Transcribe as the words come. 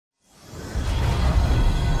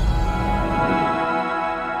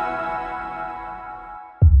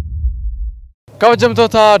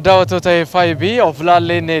Kabajamtoota daawwattoota FiB of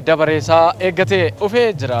ilaallee dabareessaa eeggatee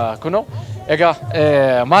dhufee jira kuno.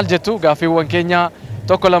 Egaa maal jettu gaaffiiwwan keenya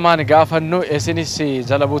tokko lamaan gaafannu isinis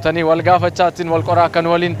jala buutanii wal gaafachaatiin wal qoraa kan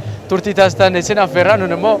waliin turtii taasisan isin affeerraa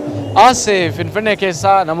nun immoo as Finfinnee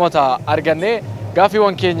keessaa namoota arganne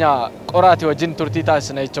gaaffiiwwan keenya qoraati wajjin turtii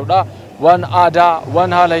taasisna jechuudha. Waan aadaa,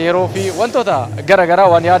 waan haala yeroo fi wantoota garaagaraa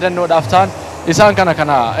waan yaadannoodhaaf ta'an isaan kana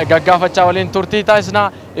gaggaafachaa waliin turtii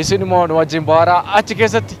taasisna. Isin immoo nu wajjin bohaaraa achi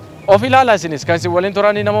keessatti of ilaalaa isinis kan isin waliin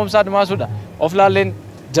turanii namoomsaa dhumaasuudha. Of ilaalleen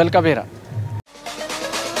jalqabeera.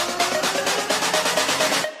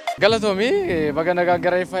 Galatoomii baga nagaan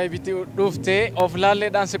gara FiB'tti dhuftee of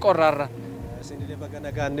ilaalleedhaan si qorraarra. Isinillee baga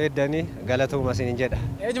nagaan nu eddanii galatooma isinin jedha.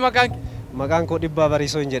 Eenyu maqaan? Maqaan koo Dhibbaa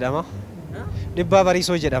Bariisoo jedhama. Dhibbaa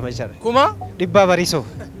Bariisoo jedhama jechuudha. Kuma? Dhibbaa Bariisoo.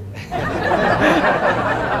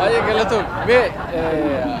 Baay'ee galatoom. Mee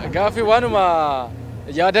gaaffii waanuma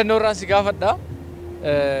yaadannoo irraan si gaafadha.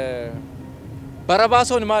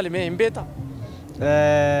 Barabaasoon maali mee hin beektaa?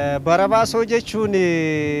 Barabaasoo jechuun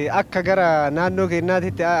akka gara naannoo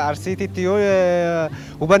keenyaatti Arsiititti yoo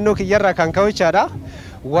hubannoo kiyyarraa kan ka'u jechaadha.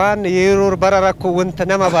 Waan yeroo bara rakkoo wanta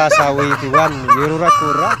nama baasaa wayiiti waan yeroo rakkoo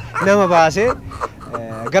irraa nama baasee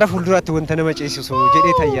gara fuulduraatti wanta nama ceesisu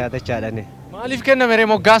jedhee tayyaada jechaadha. Maaliif kenname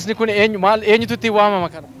moggaasni kun eenyutu itti waamama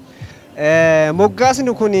kana?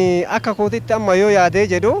 Moggaasni kun akka kootitti amma yoo yaadee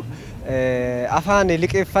jedhu afaan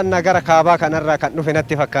liqeeffannaa gara kaabaa kanarraa kan dhufe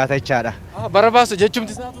natti fakkaata jechaadha. Barabaasoo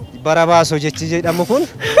jechumti isaatu? Barabaasoo jechi jedhamu kun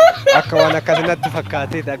akka waan akkasii natti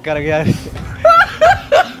fakkaatee gara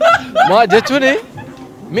maa jechuun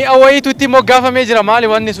mi'a wayiitu itti moggaafamee jira maali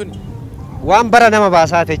wanni sun? Waan bara nama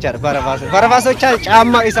baasaa jechaadha barabaasoo. Barabaasoo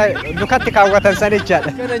caammaa isa lukatti kaawwatan san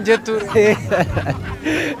jechaadha. Kanan jettu.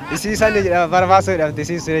 Isiisan barabaasoo jedhamti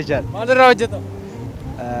isiisu jechaadha. Maalirraa hojjetama?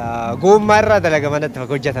 Gommaa irraa dalagama natti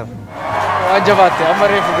hojjetama. Waan jabaatte amma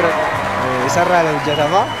reefu bira. Isarraa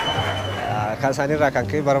hojjetama. Kan isaanirraa kan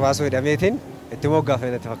ka'e barabaasoo jedhameetiin itti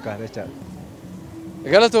moggaafame natti fakkaata jechaadha.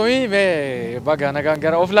 Galatoomii mee baga nagaan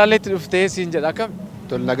gara of ilaalleetti dhuftee siin jedha akkam?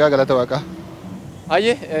 Tol nagaa galata waaqa.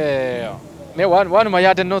 Hayyee mee waanuma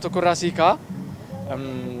yaadannoo tokko irraa sii ka'a.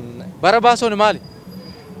 Barabaasoon maali?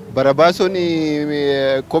 Barabaasoon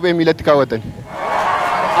kophee miilatti kaawwatan.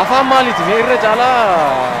 Afaan maaliiti? Mee irra caalaa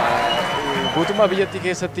guutummaa biyyattii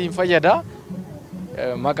keessatti hin fayyada.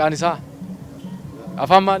 Maqaan isaa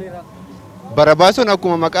afaan maaliirraa? Barabaasoon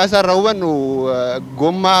akkuma maqaa isaa irraa hubannu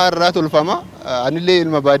gommaa irraa tolfama. Anillee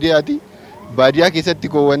ilma baadiyyaati. Baadiyyaa keessatti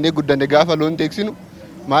koowwannee guddanne gaafa loon teeksinu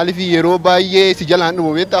maaliif yeroo baay'ee si jalaan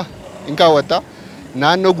dhumu beektaa hin kaawwatta.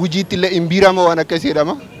 Naannoo Gujiitti illee hin biirama waan akkasii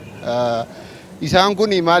jedhama. Isaan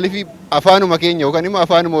kun maaliif afaanuma keenya yookaan immoo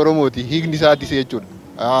afaanuma Oromooti hiikni isaattis jechuudha.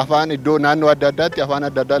 Afaan iddoo naannoo adda addaatti afaan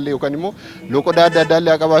adda addaallee yookaan immoo loqodaa adda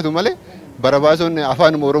addaallee haa qabaatu malee barabaasoon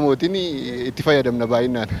afaanuma Oromootiin itti fayyadamna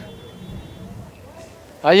baay'inaan.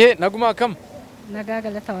 Hayyee naguma akkam? Nagaa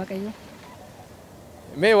galata waaqayyo.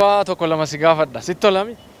 Mee waa tokko lama si gaafadha. Sitti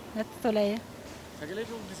tolami? Natti tolee. Sagalee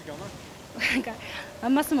duubni si gamaa?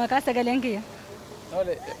 Ammas maqaa sagaleen kiyya.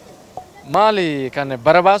 Maali kan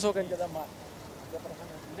barabaasoo kan jedhamu maali?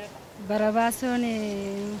 Barabaasoon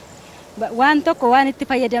waan tokko waan itti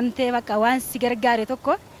fayyadamtee bakka waan si gargaare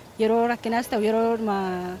tokko yeroo rakkinaas ta'u yeroo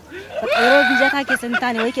biyyataa keessa hin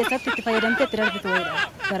taane wayii keessatti itti fayyadamtee itti darbitu wayiidha.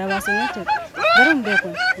 Barabaasoon jechuudha. Garuu hin beeku.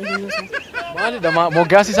 Maalidha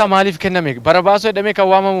moggaasi isaa maaliif kenname? Barabaasoo jedhamee kan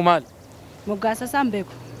waamamu maali? Moggaasa isaa hin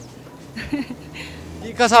beeku.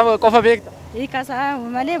 Hiika isaa qofa beekta? Hiika isaa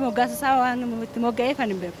malee moggaasa isaa waan itti mogga'eef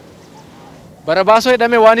hin beeku. Barabaasoo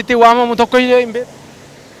jedhamee waan itti waamamu tokko hin beeku?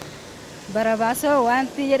 Barabaasoo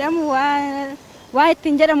wanti jedhamu waan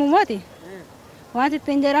ittiin jedhamu mooti. Wanti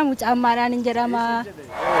ittiin jedhamu caammaadhaan hin jedhama.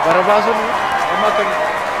 Barabaasoon amma akkamii?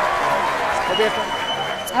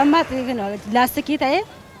 Caammaa laastikii ta'ee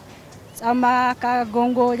caammaa akka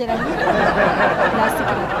gongoo jedhamu.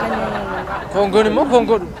 Laastikii. Kongoon immoo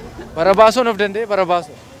kongoodhu. Barabaasoon of danda'e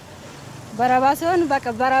barabaasoo. Barabaasoon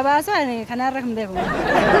bakka barabaasoon kanarra hin beeku.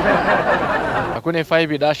 Kun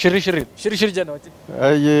FiB'dha. Shirri jenna wajjin.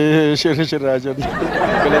 Ayyee shirraa jenna.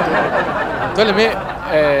 Tole mee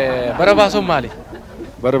barabaasoon maali?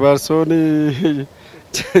 Barbaasoon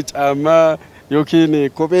caammaa yookiin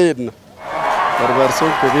kophee jedhna.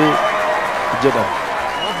 Barbaasoon kophee jedhama.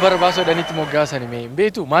 Barabaasoo jedhanitti moggaasani mee hin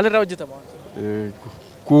beektu maalirraa hojjetama?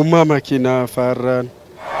 Gommaa makiinaa faarraan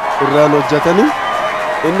irraan hojjetanii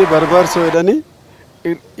inni barbaasoo jedhanii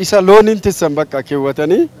isa looniin tissan bakka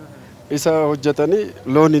keewwatanii isa hojjetanii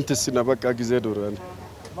looniin tissina bakka gizee duraan.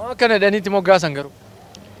 Maa akkana jedhanitti moggaasan garuu?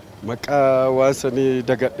 Maqaa waan sanii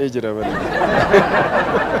dagadhee jira malee.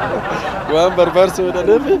 Waan barbaarsoo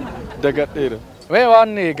jedhaniif dagadheera. Wee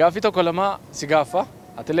waan gaaffii tokko lama si gaaffa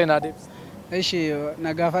atilee naa deebisa. Ishi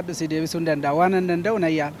na gaafadhu si deebisuu hin danda'a. Waan hin danda'u na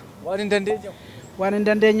yaala. Waan hin dandeenye. Waan hin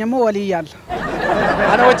dandeenye immoo walii yaala.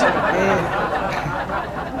 Ana wajjin.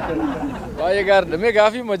 Baay'ee gaariidha. Mee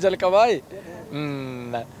gaaffii ma jalqabaa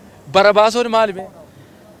barabaasoon maali mee?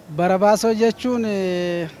 Barabaasoo jechuun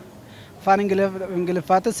afaan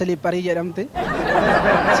Ingiliffaatti siliipparii jedhamti.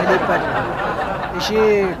 Siliippari.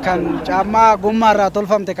 Ishii kan caammaa gommaa irraa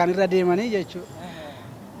tolfamte kan irra deemanii jechuudha.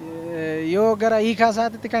 Yoo gara hiikaa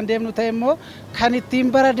isaatitti kan deemnu ta'e immoo kan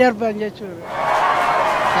ittiin bara darban jechuudha.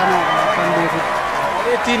 Kana kan beekutti.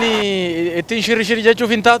 Ittiin shirri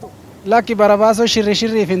jechuuf hin taatu? Lakki barabaasoo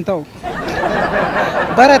shirriif hin ta'u.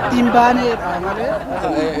 Bara ittiin baaneedha malee.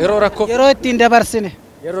 Yeroo rakkoo. Yeroo ittiin dabarsine.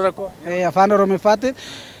 Yeroo rakkoo. Afaan Oromiffaatti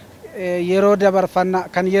yeroo dabarfannaa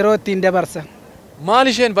kan yeroo ittiin dabarsan. Maal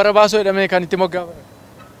isheen barabaasoo jedhamee kan itti moggaafatan?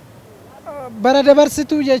 Bara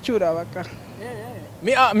dabarsituu jechuudha bakka.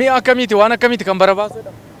 Mi'a akkamiiti waan akkamiiti kan barabaasoo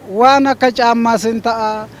jedhamu? Waan akka caammaas hin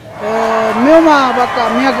ta'a. Mi'uma bakka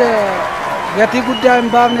mi'a gatii guddaa hin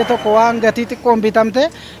baafne tokko waan gatii xiqqoon bitamte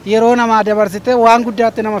yeroo namaa dabarsite waan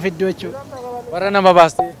guddaatti nama fiddu jechuudha. Bara nama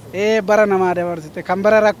baaste. Bara namaa dabarsite kan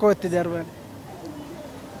bara rakkoo itti darban.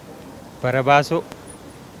 Barabaasoo.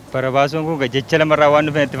 Barabaasoon kun jecha lamarraa waan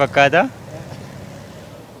dhufan itti fakkaata.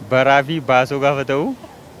 Baraa fi baasoo gaafa ta'u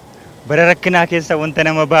bara rakkinaa keessa wanta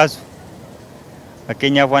nama baasu.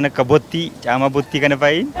 Fakkeenyaaf waan akka bottii, caama bottii kana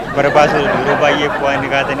fa'i barabaasoo yeroo baay'ee waan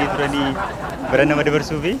kaatanii turanii bara nama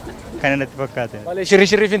dabarsuu fi kana natti fakkaata. Malee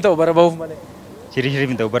shirriif hin ta'u bara ba'uuf malee. Shirriif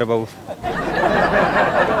hin ta'u bara ba'uuf.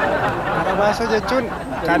 Barabaasoo jechuun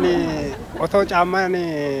kan otoo caammaan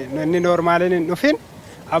inni noormaaliin hin dhufin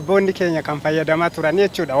abboonni keenya kan fayyadamaa turan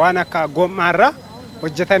jechuudha. Waan akka gommaarraa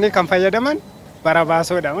hojjetanii kan fayyadaman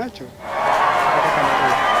barabaasoodha jechuudha.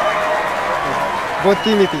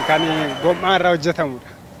 Bottii miti kan gommaarraa hojjetamudha.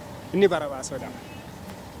 Inni barabaasoodha.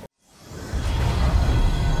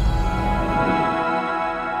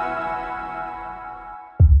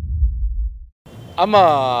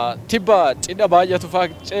 Amma tibba cidha baay'atu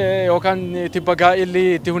faaqee yookaan tibba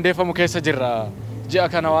gaa'illi itti hundeeffamu keessa jirra ji'a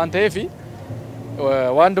kana waan ta'eef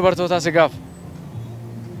waan dubartootaa si gaafa.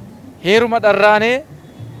 Heeruma dharraanee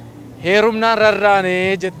heerumnaan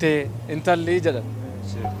rarraanee jettee intalli jedhan.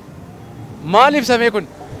 Maal ibsamee kun?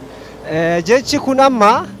 Jechi kun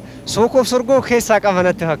amma sookoof sorgoo keessaa qaba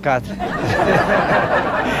natti fakkaata.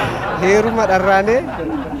 Heeruma dharraanee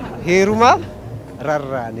heeruma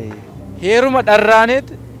rarraanee. Heeruma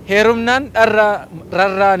dharraaneet heerumnaan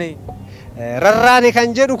rarraanee. Rarraanee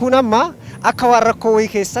kan jedhu kun amma akka waan rakkoo wayii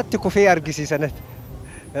keessatti kufee argisiisanatti.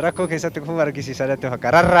 Rakkoo keessatti kufee argisiisanatti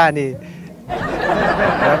fakkaata. Rarraanee.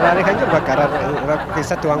 Rarraanee kan jedhu bakka rakkoo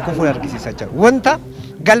keessatti waan kufuu argisiisaa jira. Wanta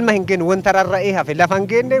galma hin geenye wanta rarra'ee hafe lafa hin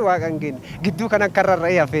geenye waaqa hin geenye gidduu kan akka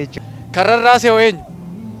rarra'ee hafe jechuudha. Kan rarraase hoo eenyu?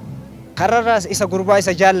 Kan rarraase isa gurbaa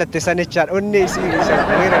isa jaallatte sanichaadha. Onnee isa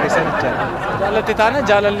weerare sanichaadha. Jaallatte taana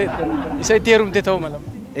jaalallee isa itti heerumte ta'uu mala.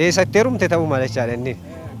 Isa itti heerumte ta'uu mala jechaadha inni.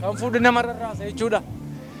 Kan fuudhu nama rarraasa jechuudha.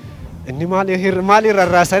 Inni maali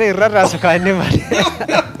rarraasanii rarraasu kaa inni maali?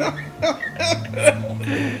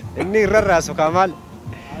 Inni rarraasu kaa maali?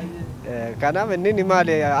 Kanaaf inni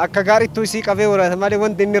maali akka gaariitti isii qabee horata malee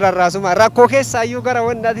wanti inni rarraasu maali? Rakkoo keessaa iyyuu gara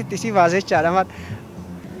wandaatitti isii baase jechaadha maali?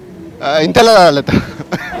 Intala laalata.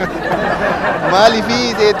 Maaliif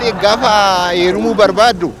seetee gaafa heerumuu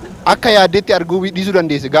barbaaddu akka yaaddetti arguu dhiisuu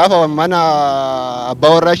dandeesse. Gaafa mana abbaa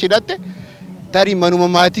warraa ishee dhatte tarii manuma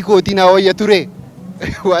maatii kootii naa wayya ture.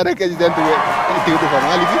 Waan akkasiisantu itti dhufa.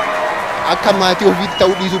 Maaliif akka maatii ofiitti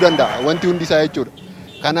ta'uu dhiisuu danda'a wanti hundi isaa jechuudha.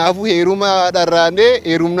 Kanaafuu heeruma dharraanee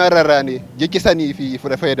heerumnaan rarraanee jecha sanii fi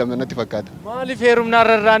fayyadamna natti fakkaata. Maaliif heerumnaan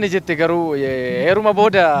rarraanee jette garuu heeruma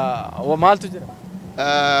booda maaltu jira?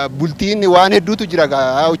 Bultiin waan hedduutu jira.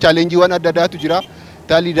 Chaalenjiiwwan adda addaatu jira.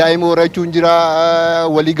 Talii daa'ima horachuun jira.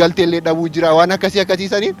 Waliigaltee illee dhabuu jira. Waan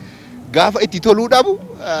akkasiisaniin gaafa itti toluu dhabu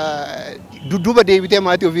dudduuba deebitee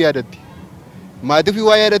maatii ofii yaadatti. Maatii ofii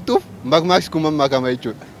waa yaadattuuf makmaaks kun mammaakama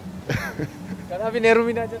jechuudha. Kanaaf hin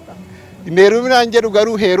heeruminaa jetta? Hin heeruminaan jedhu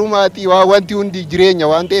garuu heerumaatii wanti hundi jireenya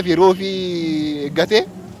waan ta'eef yeroo ofii eeggate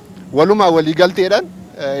walumaa waliigalteedhaan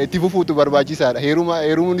itti fufuutu barbaachisaadha.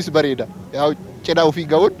 Heerumuunis bareeda. Cidha ofii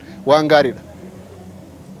ga'uun waan gaariidha.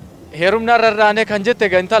 Heerumnaan rarraanee kan jette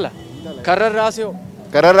intala kan rarraase hoo?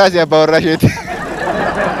 Kan rarraase abbaa warraa isheeti.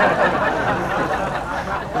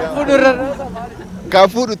 Kan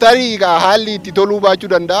fuudhu tarii haalli itti toluu baachuu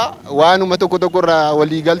danda'a. Waanuma tokko irraa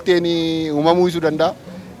waliigalteen uumamuu isuu danda'a.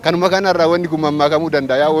 Kanuma kanarraa wanni kun mammaakamuu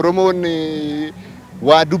danda'a. Oromoon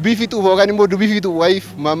waa dubbii fixuuf yookaan immoo dubbii fixu wayiif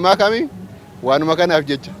mammaakame waanuma kanaaf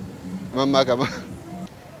jecha mammaakama.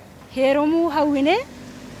 heerumuu hawwine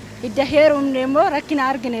idda heerumne immoo rakkina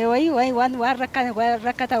argine wayi waan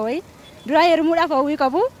rakkata wayi dura heerumuudhaaf hawwii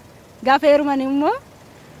qabu gaafa heeruman immoo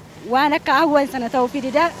waan akka hawwan sana ta'uu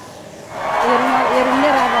fidida heerumne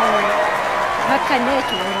rakkanne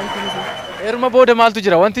jechuudha. Heeruma booda maaltu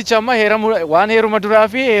jira? Wantichi amma waan heeruma duraa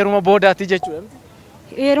fi heeruma boodaati jechuudha.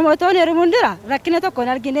 Heeruma toon heerumuun dura rakkina tokko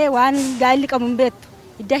hin argine waan gaa'illi qabu hin beektu.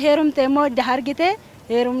 Idda heerumte immoo idda argite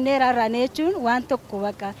heerumnee rarraanee jechuun waan tokko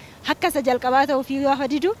bakka akka isa jalqabaa ta'uu fi gaafa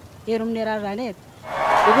didu heerumnee rarraanee.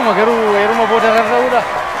 Dhuguma garuu heeruma booda rarra'uudha.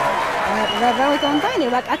 Rarra'uu ta'uu hin taane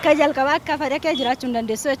bakka akka jalqabaa akka fadhakee jiraachuu hin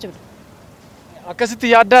dandeessu jechuudha. Akkasitti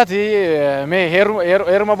yaaddaati mee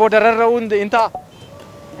heeruma booda rarra'uun hin ta'a?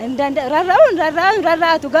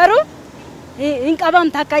 Rarraatu garuu hin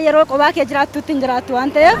qabamta akka yeroo qophaa kee jiraattutti hin jiraattu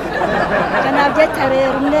waan ta'eef kanaaf jecha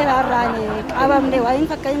heerumnee rarraane qabamne waan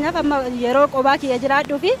fakkeenyaaf amma yeroo qophaa kee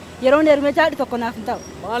jiraadhuu fi yeroo heerumee jiraadhu tokko naaf hin ta'u.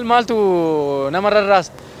 Maaltu nama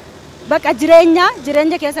rarraasa? Bakka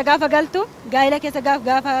jireenya keessa gaafa galtu gaa'ila keessa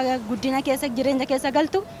gaafa guddina keessa jireenya keessa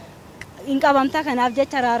galtu hin qabamta kanaaf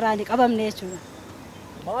jecha rarraane qabamne jechuudha.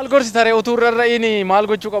 Maal gorsita ree utuu rarra'iin maal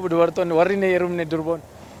gochuu qabu dubartoonni warri hin heerumne durboonni?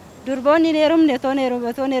 Durboonni hin heerumne toon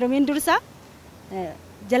heerumiin dursa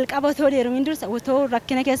jalqaba toon heerumiin dursa otoo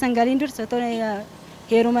rakkina keessan galiin dursa toon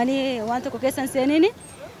heerumanii waan tokko keessan seeniin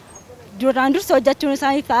duraan dursa hojjechuun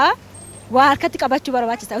isaanii fa'a waa harkatti qabachuu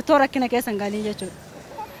barbaachisa otoo rakkina keessan galiin jechuudha.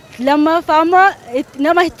 Lammaffaa immoo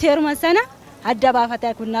nama itti heeruman sana adda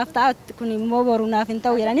baafatee kun naaf ta'a kun immoo boruu naaf hin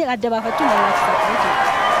ta'u jedhanii adda baafachuun barbaachisaadha jechuudha.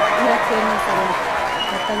 Irratti heeruman sana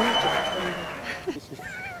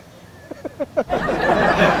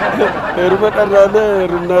Heeruma dharraanee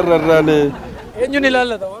heerumnaan rarraanee. Eenyuun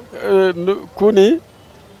ilaallata? Kuni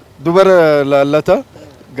dubara laallata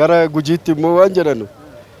gara gujiitti immoo waan jedhanu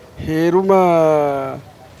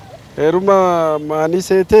heeruma maanii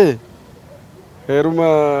seetee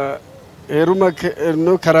heeruma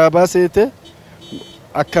karaabaa seetee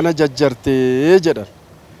akkana jajjartee jedhan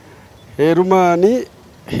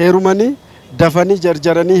heerumanii dafanii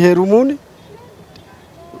jarjaranii heerumuun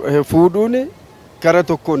fuudhuun gara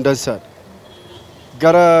tokkoon dansaadha.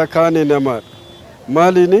 Gara kaanii namaadha.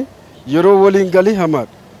 Maaliin yeroo waliin galii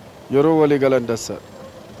hamaadha. Yeroo walii galan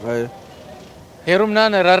dansaadha.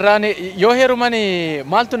 Heerumnaan rarraanee yoo heeruman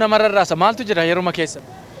maaltu nama rarraasa? Maaltu jira heeruma keessa?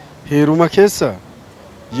 Heeruma keessa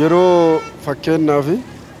yeroo fakkeenyaaf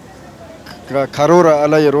karoora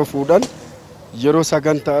ala yeroo fuudhan, yeroo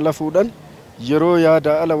sagantaa ala fuudhan, yeroo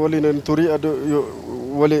yaada ala waliin turii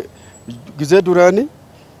gizee duraanii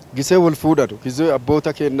gisee wal fuudhanu gisee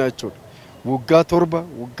abboota kennaa jechuudha. Waggaa 7,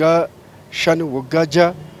 waggaa 5, waggaa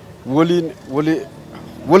 6 waliin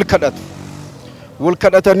wal kadhatu. Wal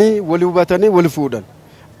kadhatanii wali hubatanii wal fuudhan.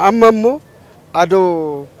 Amma immoo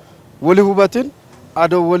adoo wali hubatin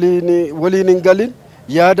adoo waliin hin galin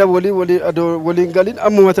yaada adoo waliin galin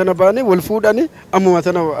ammuma tana baane wal fuudhanii ammuma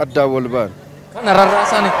tana addaa wal baan. Kana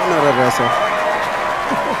rarraasaan. Kana rarraasaan.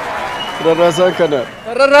 Rarraasaan kana.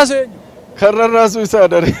 Rarraasu eenyu? Kan rarraasu isaa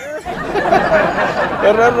dare.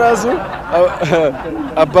 Kan rarraasu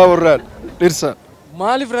abbaa warraan dhirsa.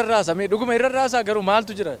 Maaliif rarraasa? Dhuguma hin rarraasaa garuu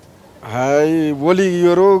maaltu jira? Hai walii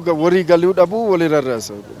yeroo warii galuu dhabu walii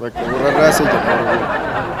rarraasa. Rarraasa jedhama.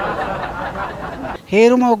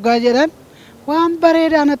 Heeruma hoggaa jedhan waan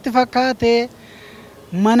bareedaa natti fakkaate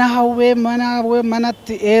mana hawwee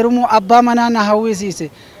manatti heerumuu abbaa manaa na hawwisiise.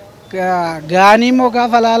 Gaanii immoo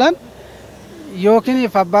gaafa laalan yookiin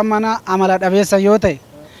abbaan manaa amala dhabeessa yoo ta'e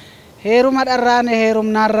heeruma dharraanee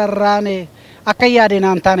heerumnaan rarraanee akka yaade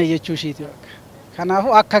naan taane jechuu ishiiti.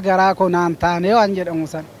 Kanaafuu akka garaa koo naan taane waan jedhamu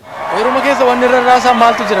sana. Heeruma keessa wanni rarraasaa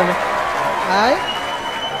maaltu jirame?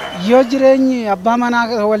 Yoo jireenyi abbaa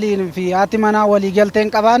manaa waliin fi haati manaa walii galtee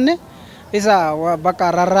hin qabaanne isa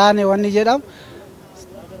bakka rarraane wanni jedhamu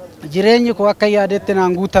jireenyi koo akka yaadetti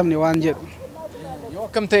naan guutamne waan jedhu. Yoo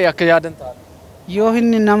akkam ta'e akka yaadan ta'a? Yoo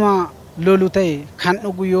inni nama lolu ta'e kan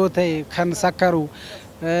dhugu yoo ta'e kan sakkaru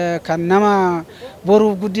kan nama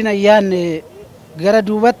boruuf guddina yaanne gara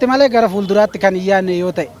duubatti malee gara fuulduraatti kan yaanne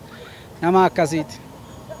yoo ta'e nama akkasiiti.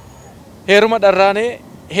 Heeruma dharraanee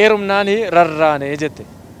heerumnaan rarraanee jette.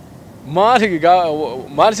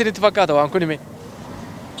 Maal isinitti fakkaata waan kun hime?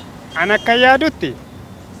 An akka yaadutti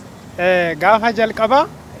gaafa jalqabaa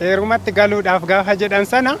heerumatti galuudhaaf gaafa jedhan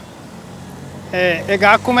sana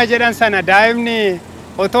egaa akkuma jedhan sana daa'imni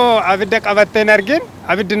otoo abidda qabattee hin argin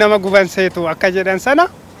abiddi nama gubanseetu akka jedhan sana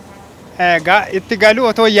itti galuu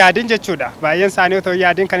otoo yaadin jechuudha. Baay'een isaanii otoo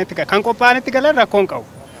yaadin kan qophaa'an itti galan rakkoon qabu.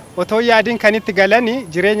 Otoo yaadin kan itti galanii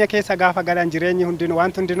jireenya keessa gaafa galan jireenyi hundinuu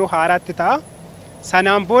wanti hundinuu haaraatti ta'a.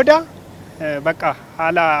 Sanaan booda bakka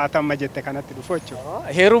haala atamma jette kanatti dhufu jechuudha.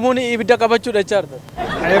 Heerumuun ibidda qabachuudha jechaadha.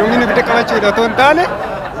 Heerumiin ibidda qabachuudha otoo hin taane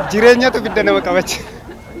jireenyatu ibidda nama qabachi.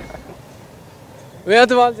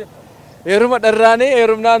 Weeyatu maal jedha? Heeruma dharraanee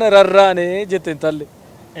heerumnaan rarraanee jette intalli.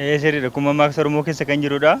 Sirriidha. Akkuma maaksa Oromoo keessa kan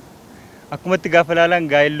jirudha. Akkumatti gaafa ilaalan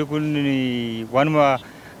gaa'elli kun waanuma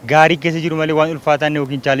gaarii keessa jiru malee waan ulfaataan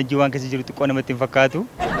yookiin chaalenjii waan keessa jiru xiqqoo namatti hin fakkaatu.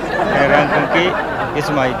 Kanarraan kan ka'e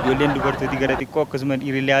keessumaa ijoolleen dubartootii gara xiqqoo akkasuma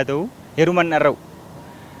dhiirillee haa ta'u heeruman dharra'u.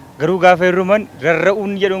 Garuu gaafa heeruman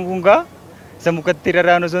rarra'uun jedhuun kun gaa isa mukatti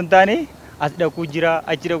rarra'an osoo hin taane as dhaquu jira,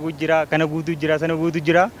 achi dhaquu jira, kana guutuu jira, sana guutuu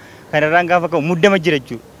jira. Kanarraan gaafa ka'u muddama jira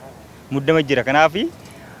jechuudha. Muddama jira. Kanaaf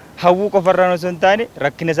hawwuu qofarraan osoo hin taane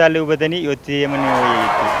rakkina isaallee hubatanii yoo itti himan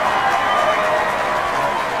jechuudha.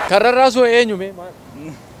 Kan rarraasu eenyume?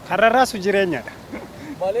 Kan rarraasu jireenyadha.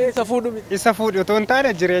 Malee isa fuudhu miti. Isa fuudhu otoo hin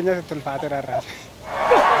taane jireenya tulfaate rarraasa.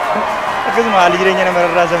 Akkasuma haalli jireenya nama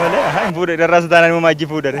rarraasa malee hin fuudhe rarraasa taanaan immoo maajji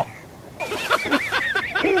fuudhare.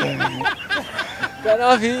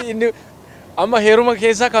 Kanaaf inni amma heeruma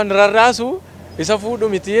keessa kan rarraasu isa fuudhu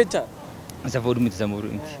miti jecha. Isa fuudhu miti, isa fuudhu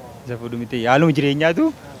miti. Isa fuudhu miti. Haaluma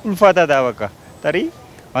jireenyaatu ulfaataa ta'a bakka. Tarii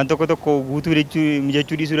waan tokko tokko guutuu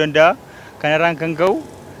mijachuu dhiisuu danda'a. Kanarraan kan ka'u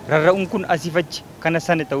rarra'uun kun asiif achi kana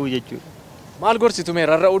sana ta'uu jechuudha. Maal gorsitu mee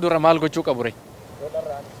rarra'uu dura maal gochuu qabu ree?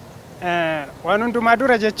 Waan hundumaa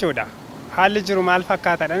dura jechuudha. Haalli jiru maal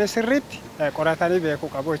fakkaataadhaan sirriitti qoratanii beekuu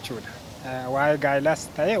qabu jechuudha. Waa'ee gaa'ilaas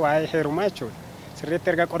ta'e waa'ee heerumaa jechuudha. Sirriitti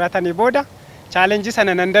erga qoratanii booda chaalenjii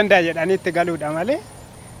sana nan danda'a jedhanii itti galuudha malee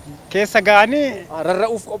keessa ga'anii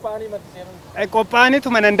rarra'uuf qophaa'anii matti seenu.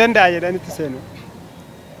 Qophaa'aniituma nan danda'a jedhanii itti seenu.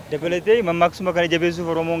 Dabalatee mammaaksuma kana jabeessuuf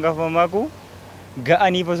Oromoon gaafa mammaaku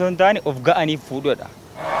ga'aniif osoo hin taane of ga'aniif fuudhuudha.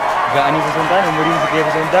 Ga'aniif osoo hin taane umuriin siqeef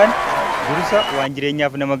osoo hin taane dursa waan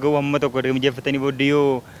jireenyaaf nama ga'u hamma tokko erga mijeeffatanii booddee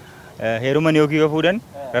yoo heeruman yookiin yoo fuudhan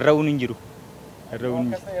rarra'uun hin jiru.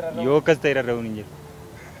 Yoo akkas ta'e rarra'uun hin jiru.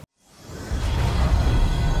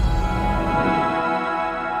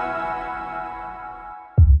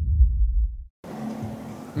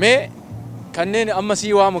 Mee kanneen amma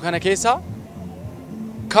sii waamu kana keessaa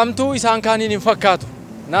kamtuu isaan kaaniin hin fakkaatu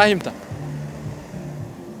naa himta.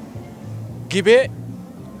 Gibee,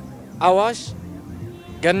 Awaash,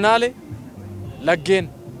 Gannaale, Laggeen.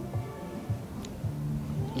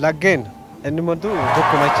 Laggeen inni muddu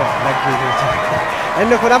tokkumacha laggeen.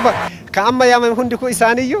 Inni kun amma ka amma yaamame hundi kun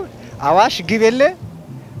isaaniyyuu Awaash, Gibeellee,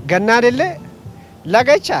 Gannaalellee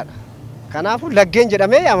laga jechaadha. Kanaafuu laggeen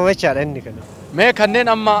jedhamee yaamama jechaadha inni kana. Mee kanneen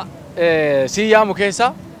amma sii yaamu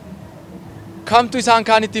keessaa kamtu isaan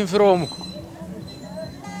kaanitti hin firoomu?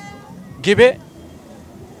 Gibee,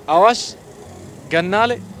 Awaash,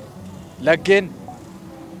 Gannaale, Laggeen.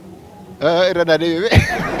 Irra deebi'ee.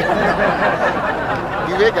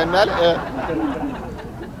 Gibee Gannaale.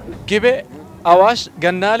 Gibee, Awaash,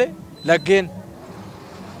 Gannaale, Laggeen.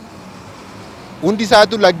 Hundi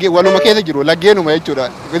isaatu laggeen waluma keessa jiru laggeenuma jechuudha.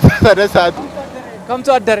 Sada isaatu.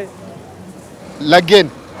 Kamtu addare? Laggeen.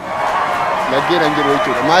 Laggeen an jiru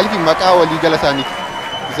jechuudha. Maaliif maqaa waliigala isaaniiti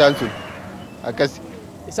isaan sun akkasi.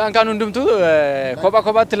 Isaan kaan hundumtuu kophaa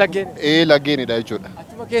kophaatti laggeen. Laggeenidha jechuudha.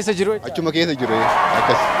 Achuma keessa jiru. Achuma keessa jiru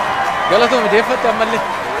akkasi. Galatoom deeffatte ammallee.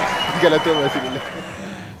 Galatoom asinillee.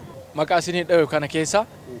 Maqaa isinii dhawe kana keessa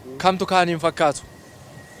kamtu kaaniin fakkaatu?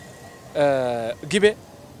 Gibee,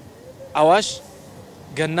 Awaash,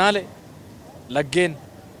 Gannaale, Laggeen.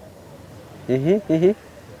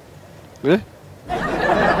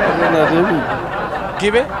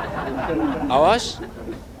 Gibee, Awaash,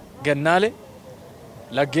 Gannaale,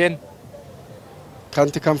 Laggeen.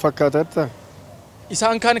 Kanti kan fakkaatatta?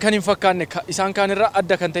 Isaan kaan kan hin fakkaanne isaan kaan irraa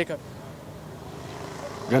adda kan ta'e kan.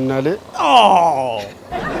 Gannaalee.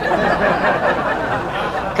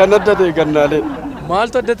 Kan adda ta'e Gannaalee.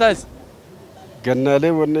 Maaltu adda taasisa?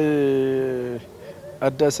 Gannaalee wanni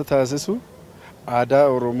adda isa taasisu aadaa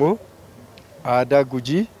Oromoo, aadaa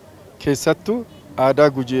Gujii keessattuu aadaa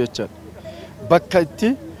Gujii jechaadha. Bakka itti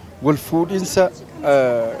wal fuudhinsa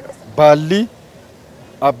baallii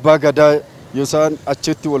abbaa gadaa yoo isaan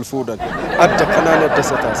achitti wal fuudhan adda kanaan adda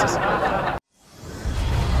isa taasisa.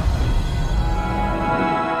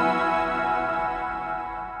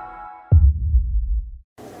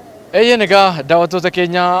 Eeyyan egaa daawwattoota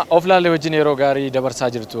keenya of laallee wajjin yeroo gaarii dabarsaa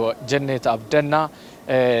jirtu jennee abdannaa.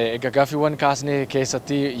 Egaa gaaffiiwwan kaasnee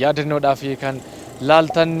keessatti yaadannoodhaaf kan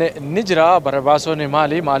laaltan ni jira. Barabaasoon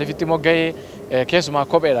maali? Maaliif itti mogga'ee keessumaa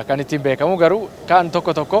kopheedha kan ittiin beekamu. Garuu kan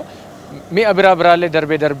tokko tokko mi'a biraallee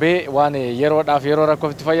darbee waan yeroodhaaf yeroo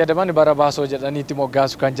rakkoof itti fayyadaman barabaasoo jedhanii itti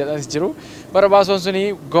moggaasu kan jedhanis jiru. Barabaasoon suni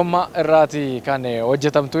gommaa irraati kan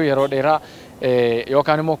hojjetamtu yeroo dheeraa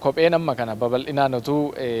yookaan immoo kopheen amma kana babal'inaan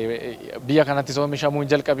utuu biyya kanatti oomishamuu hin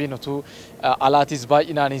jalqabiin utuu alaatis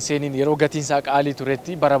baay'inaan hin seeniin yeroo gatiin isaa qaalii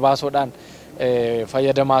turetti bara baasoodhaan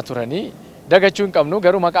fayyadamaa turanii dagachuu hin qabnu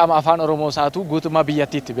garuu maqaama afaan Oromoo isaatu guutummaa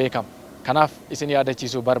biyyattiitti beekama. Kanaaf isin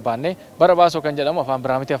yaadachiisuu barbaanne bara baasoo kan jedhamu afaan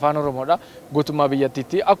biraa miti afaan Oromoodha guutummaa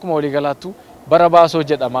biyyattiitti akkuma waliigalaattu bara baasoo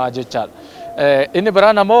jedhama jechaadha. Inni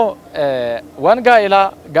biraan ammoo waan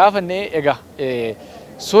gaa'elaa gaafannee egaa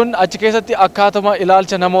sun achi keessatti akkaataa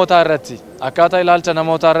ilaalcha namootaa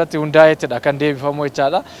irratti hundaa'ettidha kan deebifamu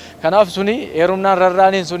jechaadha. Kanaaf suni heerumnaan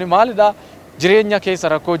rarraaniin suni maalidha? Jireenya keessa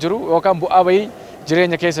rakkoo jiru yookaan bu'aa bahii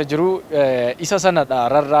jireenya keessa jiru isa sanadha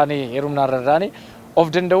rarraanii heerumnaan rarraanii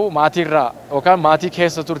of danda'u maatiirraa yookaan maatii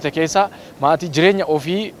keessa turte keessa maatii jireenya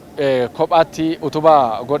ofii kophaatti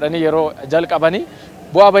utubaa godhanii yeroo jalqabanii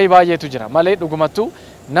bu'aa bahii baay'eetu jira malee dhugumattuu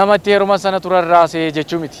namatti heeruma sanatu rarraasee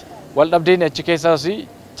jechuu miti. Waldhabdeen achi keessas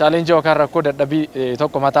chaalenjii yookaan rakkoo dadhabii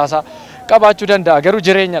tokko mataasaa qabaachuu danda'a garuu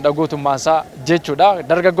jireenya guutummaansaa jechuudha.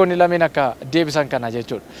 Dargaggoonni lameen akka deebisan kana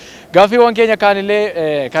jechuudha. Gaaffiiwwan keenya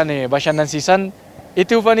kaanillee kan bashannansiisan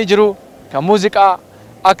itti fufanii jiru kan muuziqaa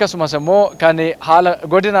akkasumas immoo kan haala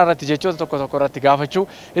godina irratti jechoota tokko tokko irratti gaafachuu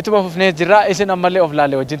itti fufnee jirra. Isin ammallee of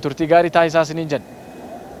laallee wajjin turtii gaarii taasisaa isiniin jenna.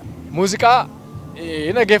 Muuziqaa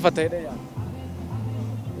hin dhaggeeffatta jedhee yaada.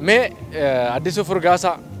 Mee Addisuu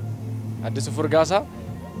Furgaasaa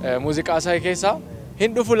muuziqaa isaa keessaa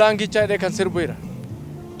hin dhufu laangichaa jedhee kan sirbu jira.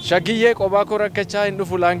 Shaggiyyee qophaa koo rakkachaa hin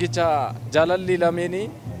dhufu laangichaa jaalalli lameenii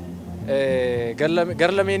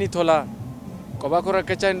gar lameenii tolaa qophaa koo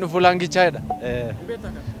rakkachaa hin dhufu laangichaa jedha.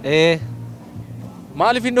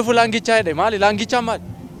 Maaliif hin dhufu laangichaa jedhe? Maali laangichaan maali?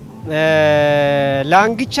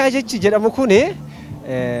 Laangichaa jechi jedhamu kun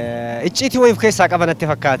icciitii wayii of keessaa qaba natti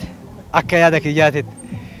fakkaate akka yaada kiyyaatitti.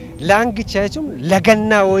 Laangicha jechuun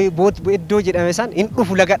lagannaa wayii iddoo jedhame san hin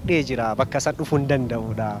dhufu lagadhee jira bakka san dhufuu hin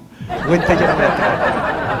danda'udha. Wanta jedhamu natti fakkaate.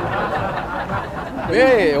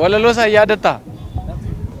 Walaloo isaa yaadatta?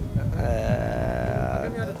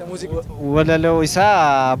 Walaloo isaa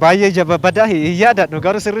baay'ee jabbadaa hin yaadadhu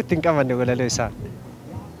garuu sirriitti hin qabanne walaloo isaa.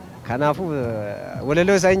 Kanaafuu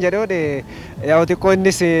walaloo isaa hin jedhee yaa xiqqoo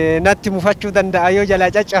innis natti mufachuu danda'a yoo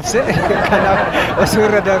jalaa caccabse kanaaf osoo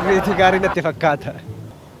irra darbeetii gaarii natti fakkaata.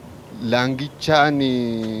 Laangichaan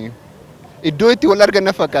iddoo itti wal argan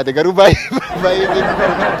na fakkaate garuu baay'ee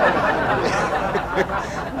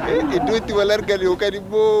iddoo itti wal argan yookaan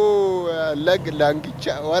immoo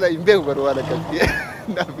laangicha waan hin beeku garuu waan akkasii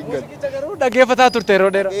naaf hin galu. Garuu dhaggeeffataa turte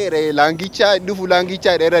yeroo dheeraa. Laangichaa hin dhufu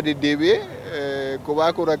laangichaa irra deddeebi'ee kophaa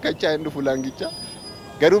koo rakkachaa hin dhufu laangicha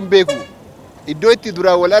garuu hin beeku iddoo itti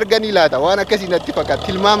duraan wal arganii laata waan akkasii natti fakkaata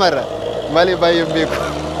tilmaamarra malee baay'ee hin beeku.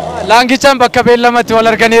 Laangichaan bakka beellamatti wal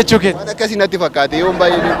arganii jechuu keessa. Waan akkasii natti fakkaate yoo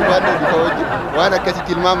baay'ee beeku baadhee bifa wajjin waan akkasii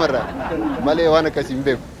tilmaamarra malee waan akkasii hin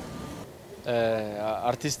beeku.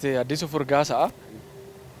 Artiist Addisuu Furgaasaa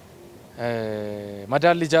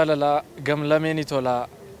madaalli jaalalaa gam lameenii tolaa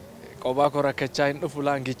qophaa koo rakkachaa hin dhufu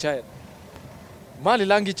laangichaa jedha. Maali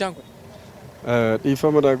laangichaan kun?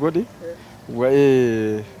 Dhiifama godhi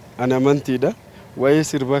waa'ee ani amantiidha. Waa'ee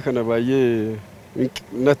sirbaa kana baay'ee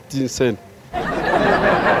natti hin seenu.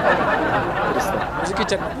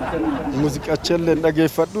 Muuziqaachallee hin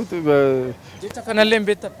dhaggeeffadhu. Jecha kanallee hin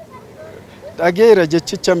beektan? Dhageera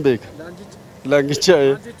jechichaan beeka.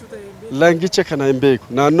 Laangicha kana hin beeku.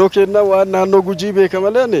 Naannoo keenyaa waan naannoo Gujii beeka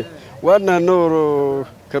malee waan naannoo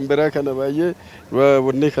kan biraa kana baay'ee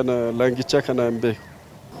wanni kana laangichaa kana hin beeku.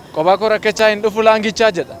 Qophaa koo rakkachaa hin dhufu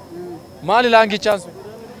laangichaa jedha. Maali laangichaan sun?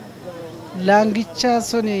 Laangichaa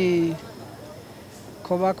sun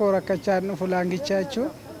qophaa koo rakkachaa hin dhufu laangichaa jechuun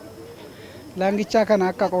laangichaa kana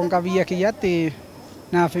akka qoonqaa biyya kiyyaatti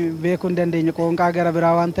naaf beekuu hin dandeenye qoonqaa gara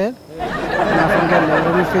biraa waan ta'eef naaf hin galle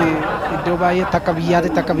Oromoof iddoo baay'eetti akka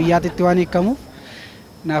biyyaatitti waan hiikamuuf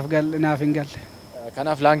naaf hin galle.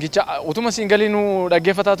 Kanaaf laangicha utuma siin galiinuu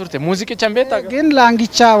dhaggeeffataa turte muuziqicha hin beektaa? Gin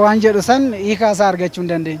laangicha waan jedhu san hiikaa isaa argachuu hin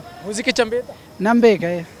dandeenye. Muuziqicha hin beektaa? Nan beeka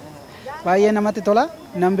baay'ee namatti tola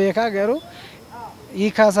nan beekaa garuu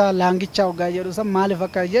hiikaa isaa laangicha hoggaa jedhu san maaliif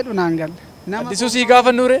akka jedhu naan galle. Addisuu sii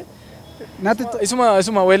gaafannuure?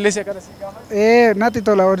 Isuma weellisee kana sii gaafata? Natti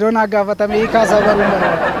tola odoo naa gaafatame hiikaa isaa baruun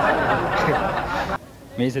barbaada.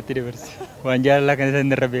 Meesatti dabarsi waan jaalalaa kan isa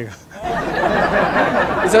irra beeka.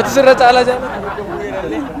 Isatu sirra caalaa jaalata?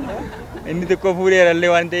 Inni tokko fuudheerallee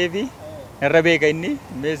waan ta'eef irra beeka inni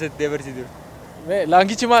meesatti dabarsitu.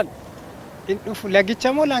 Laangichi maal? Hin dhufu laangicha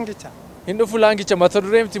moo laangicha? Hin dhufu laangicha mata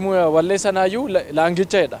dureen miti wallee sanaayyuu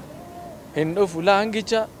laangicha jedha. Hin dhufu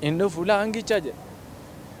laangicha jedha.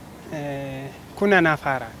 Kun anaaf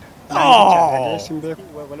haaraadha. Laangicha dhageessin beeku.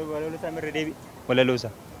 Walaloo isaa mirra deebi. Walaloo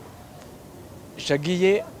isaa.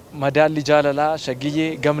 shagiyyee madaalli jaalalaa, shagiyyee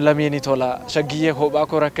gamlameeni tola, shagiyyee kophaa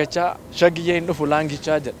koo rakkachaa, shagiyyee hin dhufu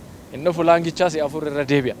laangichaa jedha. Hin dhufu laangichaa si afur irra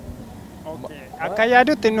deebi'a. Akka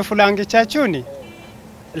yaadutti hin dhufu laangichaa jechuun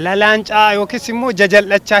lalaancaa yookiis immoo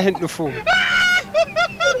jajallachaa hin dhufu.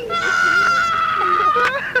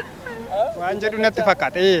 Waan jedhu natti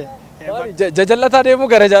fakkaata. Jajallataa deemuu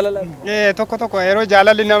gara jaalalaatti. Tokko tokko yeroo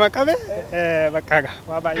jaalalli nama qabe bakka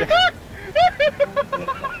waa baay'ee.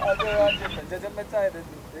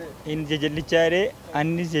 Inni jajallichaa jedhee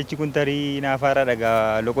annis jechi kun tarii naafaara dhagaa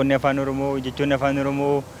loqonni afaan Oromoo jechoonni afaan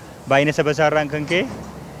Oromoo baay'ina saba isaarraan kan ka'e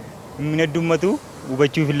hin heddummatu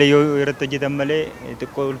hubachuuf illee yoo irratti hojjetan malee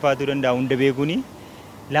xiqqoo ulfaatuu danda'a hunda beekuuni.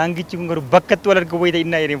 Laangichi kun garuu bakka itti wal arga wayii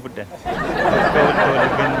ta'innaa jedheen fudhan. Bakka itti wal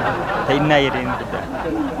argan ta'innaa jedheen fudhan.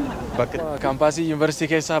 Kaampaasii yuunivarsiitii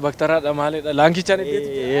keessaa baktaraadha maalidha? Laangichaan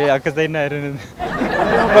itti akkas ta'innaa jedheen.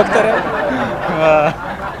 Baktara.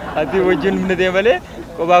 Ati wajjin humna ta'e malee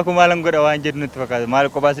kophaa koo maalan godha waan jedhu natti fakkaata. Maal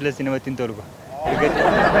kophaa silas namatti hin tolu.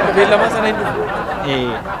 Beellamaa sana hin dhufu.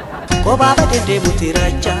 Kophaa badee deemuuti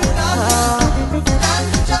raajaa.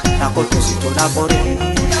 Nakotu situ nakoree.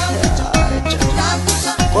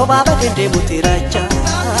 Kophaa badee deemuuti raajaa.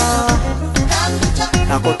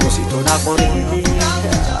 Nakotu situ nakoree.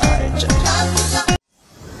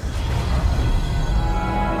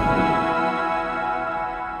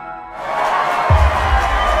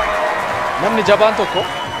 Namni jabaan tokko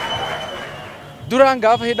duraan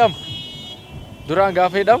gaafa hidhamu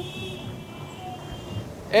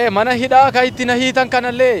mana hidhaa kan itti na hiitan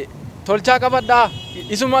kanallee tolchaa qabadhaa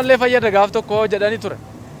isumallee fayyada gaaf tokko jedhanii ture.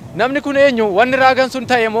 Namni kun eenyu? Wanni raagan sun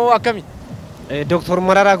ta'e moo akkami? Dr.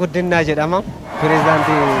 Mararaa Guddinaa jedhama.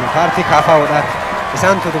 Pireezidaantii paartii KFO'dhaati.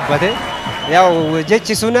 Isaantu dubbate. Yaa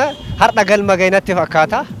jechi suna har'a galma gaynatti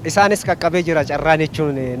fakkaata. Isaanis qaqqabee jira carraan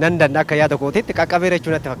jechuun nan danda'a akka yaada kootiitti qaqqabee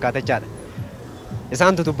jechuun natti fakkaata jechaadha.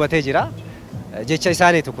 Isaantu dubbatee jira. Jecha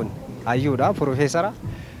isaaniitu kun hayyuudha, Profeesara.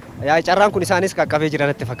 Yaa carraan kun isaanis qaqqabee jira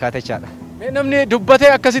natti fakkaata jechaadha. Namni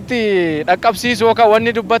dubbatee akkasitti dhaqqabsiisu yookaan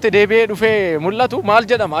wanni dubbate deebi'ee dhufee mul'atu maal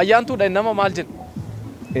jedhama? Ayyaantuudha nama maal jedhama?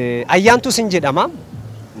 Ayyaantu sin jedhama.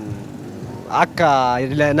 Akka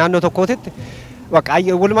naannoo tokkootitti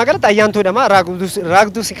walumaa galatti ayyaantuu jedhama.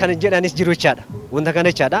 Raagduus kan jedhanis jiru jechaadha. Wanta kana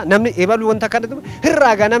jechaadha. Namni eebalu wanta kana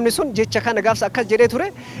hirraagaa namni sun jecha kana gaafsa akkas jedhee ture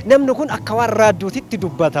namni kun akka waan raadduutitti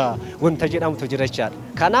dubbata wanta jedhamtu jira jechaadha.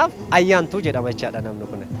 Kanaaf ayyaantuu jedhama jechaadha namni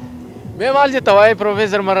kun. Mee maal jetta waa'ee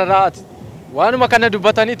Profeesar Mararaa? Waanuma kana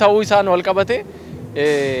dubbatanii ta'uu isaan wal qabate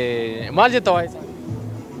maal jetta waa'ee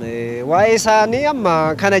isaanii? Waa'ee isaanii amma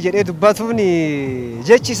kana jedhee dubbatuun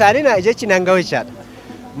jechi isaanii jechi nan gahu jechaadha.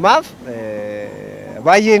 Maaf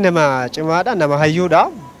baay'ee nama cimaadha, nama hayyuudha,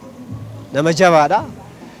 nama jabaadha,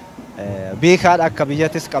 beekaadha akka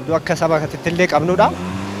biyyattis qabdu akka saba kattillee qabnudha.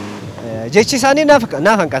 Jechi isaanii naaf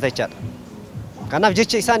hanqata jechaadha. Kanaaf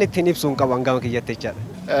jecha isaan ittiin ibsuun qabu hangama kiyyatti jechaadha.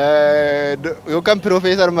 Yookaan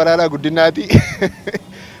Profeesar Mararaa Guddinaati.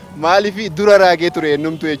 Maaliif dura raagee ture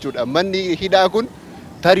ennumtu jechuudha. Manni hidhaa kun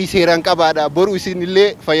tarii seeraan qabaadha, boru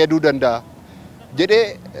isinillee fayyaduu danda'a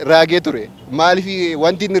jedhee raagee ture. Maaliif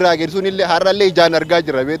wanti inni raagee sun illee har'allee ijaan argaa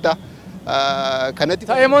jirra beektaa. Kanatti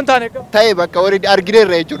ta'ee moo hin taane? Ta'ee bakka warri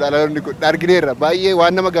argineerra jechuudha dhaloonni kun argineerra baay'ee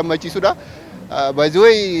waan nama gammachiisudha.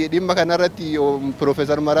 Baay'ee dhimma kanarratti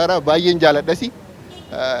Profeesar Mararaa baay'een jaaladhasi.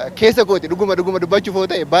 Keessa kooti dhuguma dubbachuuf yoo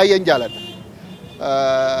ta'e baay'een jaaladha.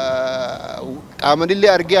 Qaamanillee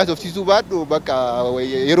argee haasofsiisuu baadhu bakka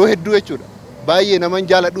yeroo hedduu jechuudha. Baay'ee naman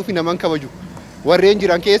jaaladhuu fi naman kabaju. Warreen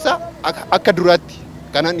jiran keessa akka duraatti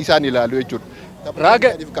kanan isaan ilaalu jechuudha.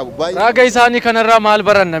 Raaga isaanii kanarraa maal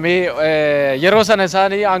baranname? Yeroo sana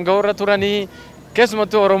isaanii aangawoorra turanii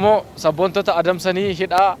keessumattuu Oromoo sabboontota adamsanii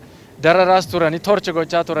hidhaa dararaas turanii torcha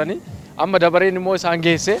gochaa turanii amma dabareen immoo isaan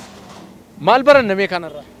geesse maal baranname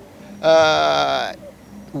kanarraa?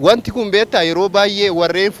 Wanti kun beektaa yeroo baay'ee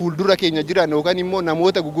warreen fuuldura keenya jiran yookaan immoo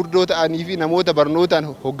namoota gurguddoo ta'anii fi namoota barnootaan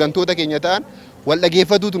hooggantoota keenya ta'an wal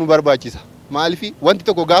dhageeffatuutu nu barbaachisa. Maaliif wanti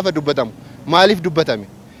tokko gaafa dubbatamu maaliif dubbatame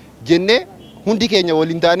jennee hundi keenya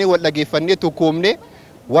waliin taanee wal dhageeffannee tokkoomnee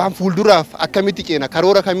waan fuulduraaf akkamitti ceena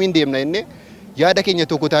karoora kamiin deemna jennee yaada keenya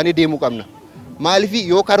tokko taanee deemuu qabna. Maaliif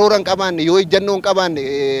yoo karoora hin qabaanne yoo ejjannoo hin qabaanne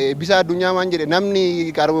bisa addunyaa maan jedhe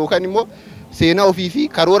namni yookaan immoo seenaa ofii fi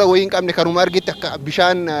karoora wayii hin qabne kanuma argetti akka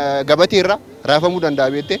bishaan gabateerra raafamuu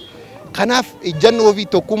danda'a beekte. Kanaaf ejjannoo ofii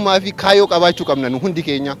tokkummaa fi kaayoo qabaachuu qabna nu hundi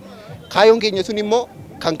keenya. Kaayoon keenya sun immoo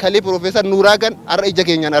kan kalee Profeesar Nuuraagan har'a ija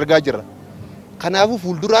keenyaan argaa jirra. Kanaafuu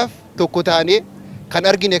fuulduraaf tokko taanee kan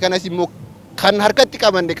argine kanas immoo kan harkatti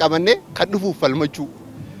qabanne kan dhufuuf falmachuu.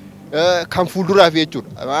 Kan fuulduraaf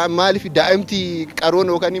jechuudha. Maaliif daa'imti qaroon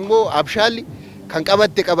yookaan immoo abshaalli kan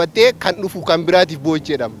qabattee kan dhufu kan biraatiif boo'ee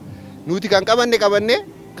jedhama. Nuti kan qabanne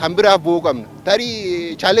kan biraaf boo'uu qabna.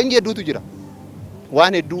 Tarii challenge hedduutu jira.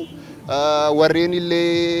 Waan hedduu warreen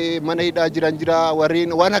illee mana hidhaa jiran jira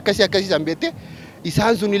warreen waan akkasii san beekte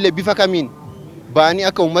isaan sun illee bifa kamiin baanii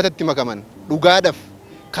akka uummatatti makaman dhugaadhaaf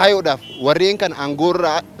kaayoodhaaf warreen kan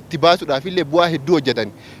aangoorraa itti baasuudhaaf illee bu'aa hedduu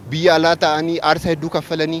hojjetan biyya alaa ta'anii aarsaa hedduu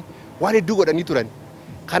kaffalanii waan hedduu godhanii turan.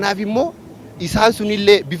 Kanaaf immoo isaan sun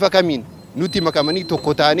illee bifa kamiin nuti makamanii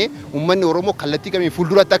tokko taanee uummanni Oromoo kallattii kamiin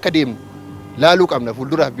fuulduratti akka deemnu laaluu qabna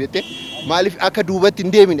fuulduraaf beekte maaliif akka duubatti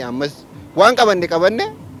hin deemine ammas waan qabanne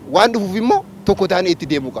waan dhufuuf immoo tokko taanee itti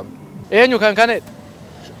deemuu qabna. Eenyu kan kanedha?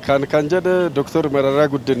 Kan jedhe Dr. Mararaa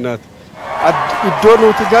Guddinaati.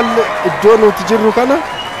 Iddoo nuti jirru kana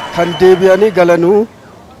kan deebi'anii galanuu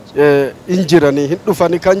hin jiranii hin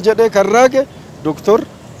dhufanii kan jedhe kan raage Dr.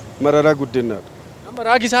 Mararaa Guddinaadha. Amma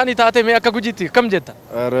raagi isaanii taate mee akka gujiitti akkam jetta?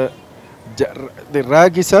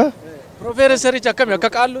 Raagi isaa Profeesarichi akkami akka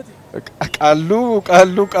qaalluuti?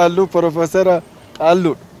 Qaalluu Profeesara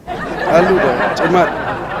qaalluudha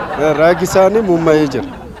cimaadha. Raagi isaanii muummayee jira.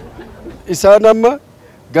 Isaan amma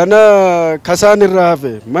gana kasaan irraa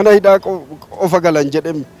hafe mana hidhaa qofa galan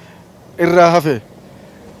jedhem irraa hafe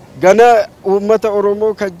gana uummata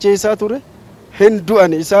Oromoo kajjeessaa ture hin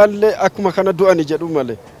du'ani isaallee akkuma kana du'ani jedhu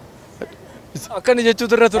malee. Akkani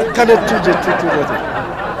jechuutu irra ture. Kanatti jechuutu irra ture.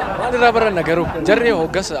 Maal irraa baranna garuu jarri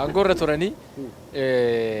hoggas aangoorra turanii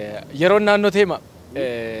yeroo naannoo teema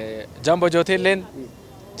Jaamboo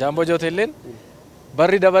Jooteelleen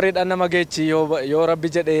barri dabareedhaan nama geechi yoo rabbi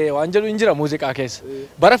jedhee waan jedhu hin jira muuziqaa keessa.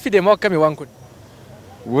 Bara fide moo akkami waan kun?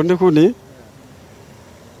 Wanni kuni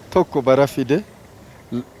tokko bara fide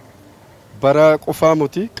bara qofaa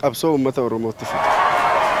muti qabsoo uummata Oromootti fide.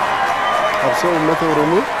 Qabsoo uummata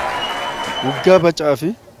Oromoo waggaa bacaa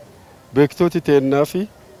fi beektooti teennaa fi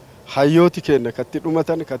hayyooti kenna katti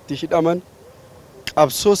dhumatan katti hidhaman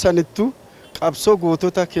qabsoo sanittu qabsoo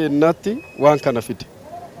gootota kennaatti waan kana fide.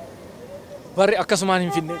 Barri akkasumaan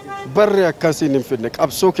hin finne. Barri akkasiin hin finne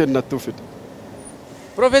qabsoo kennattuu fide.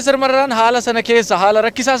 Profeesar Mararaan haala sana keessa haala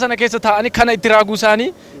rakkisaa sana keessa taa'anii kana itti raaguu isaanii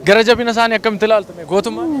gara jabina isaanii akkamitti ilaaltame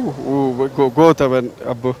gootummaa?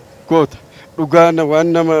 Goota dhugaan waan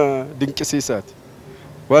nama dinqisiisaati.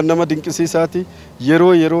 Waan nama dinqisiisaati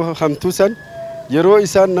yeroo hamtuu san yeroo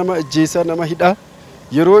isaan nama ajjeesaa nama hidhaa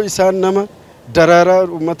yeroo isaan nama daraaraa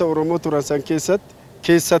uummata Oromoo turan san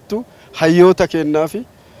keessattuu hayyoota kennaa fi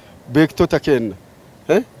beektota kenna.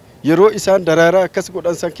 Yeroo isaan daraaraa akkas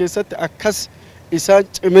godhan san keessatti akkas isaan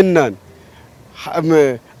ciminaan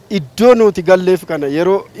iddoo nuti galleef kana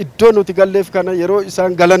yeroo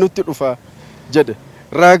isaan galanutti dhufa jedhe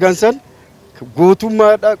raagan san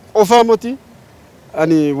gootummaadha qofaa miti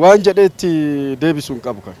ani waan jedhee itti deebisuu hin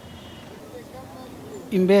qabu kan.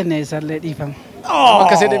 Hin beekne isallee dhiifama.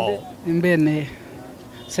 Akkas jedhee hin beekne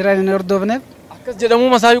siraan hin hordofneef. Akkas jedhamuu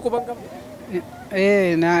masaayyuu quban qabna.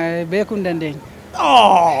 Beekuu hin dandeenye.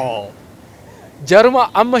 Jaruma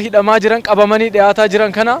amma hidhamaa jiran qabamanii dhiyaataa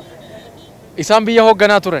jiran kana isaan biyya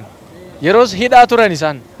hoogganaa turan. Yeroos hidhaa turan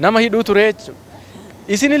isaan nama hidhuu ture jechuudha.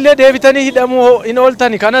 Isinillee deebitanii hidhamuu hin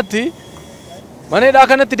ooltani kanatti mana hidhaa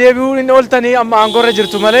kanatti deebi'uu hin ooltanii amma aangoorra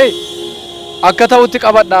jirtu malee akka ta'utti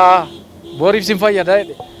qabadhaa booriif sin fayyada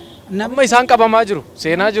jedhe. Nama isaan qabamaa jiru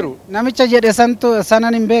seenaa jiru. Namicha jedhe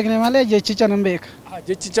sanan hin beekne malee jechicha nan beeka.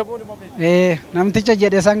 Jechicha booni ma beeka. Namticha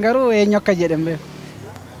jedhe san garuu eenyu akka jedhe hin beeku.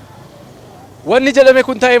 Wanni jedhame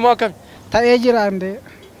kun ta'ee moo akkami? Ta'ee jira andee.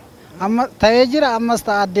 Ta'ee jira ammas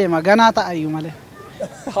ta'aa deema ganaa ta'ayyuu malee.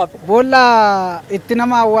 Boolla itti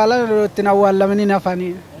nama awwaalan itti awwaalamanii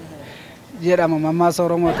nafanii jedhama mammaasa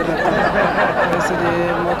Oromooti irratti.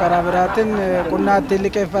 Immoo karaa biraatiin qunnaa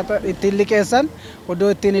ittiin liqeessan odoo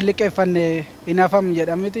ittiin hin liqeeffanne hin hafamu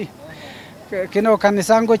jedhamiti. Kinoo kan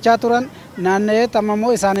isaan gochaa turan naanna'ee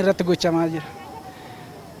tamammoo isaan irratti gochamaa jira.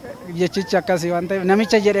 Jechichi akkasii waan ta'eef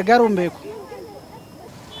namicha jedhe garuu hin beeku.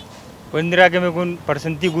 Wanni raagame kun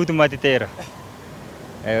parsantii guutummaatti ta'eera.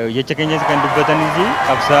 Jecha keenyas kan dubbatanis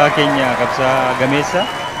qabsaa keenya qabsaa gameessa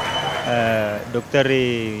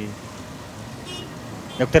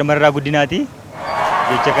Dr. Mararaa Guddinaati.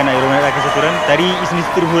 Jecha kana yeroo mana keessa turan tarii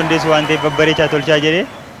isinitti dhufuu dandeessu waan ta'eef babbareechaa tolchaa jedhee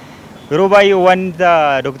yeroo baay'ee wanta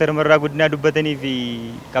Dr. Mararaa Guddinaa dubbatanii fi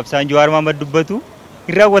qabsaan Jawaar Mohaammed dubbatu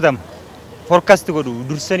hin raawwatama. Forecast godhu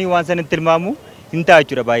dursanii waan sanatti tilmaamu hin ta'a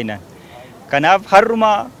jechuudha baay'inaan. Kanaaf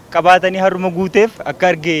har'uma qabaatanii har'uma guuteef akka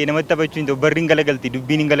argee namatti taphachuu hin ta'u barri hin galagalti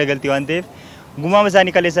dubbiin hin galagalti waan ta'eef gumaama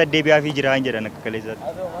isaanii kaleessaa deebi'aa fi jira jedhan akka kaleessaatti.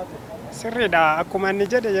 Sirriidha akkuma inni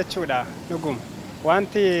jedhe jechuudha dhuguma.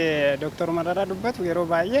 Wanti Dr. Mararaa dubbatu yeroo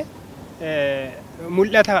baay'ee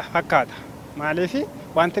mul'ata fakkaata. Maaliif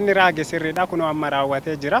wanti inni raage sirriidha kunoo amma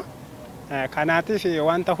raawwatee jira. Kanaatiif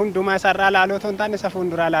wanta hundumaa isarraa ilaaluu otoo hin taane isa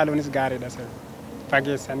fuulduraa ilaaluunis gaariidha.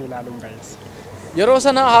 Fageessanii ilaaluun baay'eessa. Yeroo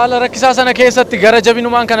sana haala rakkisaa sana keessatti gara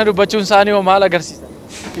jabinumaan kana dubbachuun isaanii hoo maal agarsiisa?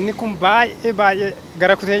 Inni kun baay'ee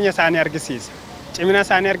gara kuteenya isaanii argisiisa. Cimina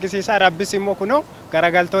isaanii argisiisa. Rabbis immoo kunoo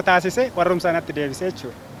garagaltoo taasisee warrumsa sanatti deebisee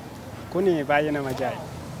jechuudha. Kuni baay'ee nama ajaa'iba.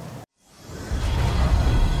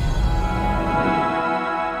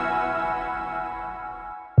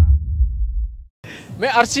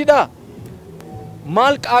 Mee Arsiidhaa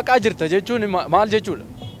maal qaaqaa jirta jechuun maal jechuudha?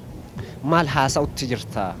 Maal haasa'utti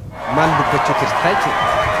jirta? Maal dubbachuutti jirta jechuudha?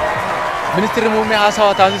 Ministeerri muummee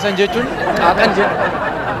haasawaa taasisan jechuun qaaqan jedha.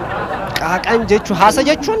 Qaaqan jechuun haasa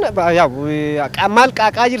jechuun maal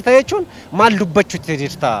qaaqaa jirta jechuun maal dubbachuutti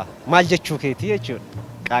jirta? Maal jechuu keeti jechuudha?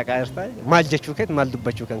 Qaaqaa jirta maal jechuu keeti maal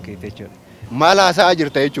dubbachuu kan keeti jechuudha? Maal haasa'aa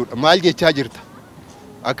jirta jechuudha? Maal jechaa jirta?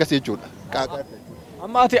 Akkas jechuudha. Qaaqaa.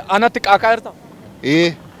 Amma ati anatti qaaqaa jirta?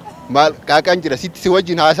 Maal qaaqaan jira sitti si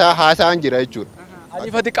wajjin haasa'an jira jechuudha.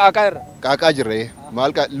 Adiifati qaaqaa irra. Qaaqaa jirra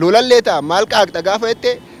maal lolallee ta'a maal qaaqxa gaafa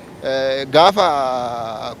jettee gaafa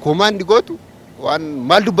koomaandi gootu waan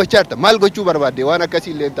maal dubbachaa jirta maal gochuu barbaadde waan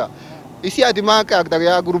akkasii illee ta'a. Isi ati maal qaaqxa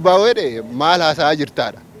yaa gurbaa weedhe maal haasa'aa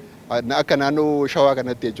jirtaadha. Akka naannoo shawaa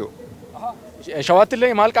kanatti jechuudha. Shawaatti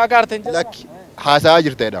illee maal qaaqaa jirta hin jedhamu? Lakki haasa'aa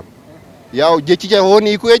jirta jedhama. Yaa jechicha hoon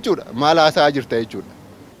hiikuu jechuudha maal haasa'aa jirta jechuudha.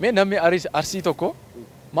 Mee namni Arsii tokko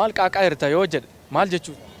maal qaaqaa jirta yoo jedhe maal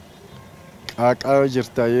jechuudha? Qaaqaa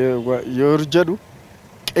jirta yoo jedhu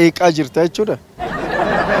qeeqaa jirta jechuudha.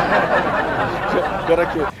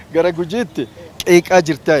 Gara gujiitti qeeqaa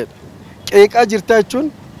jirta jedha. Qeeqaa jirta jechuun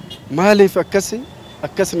maaliif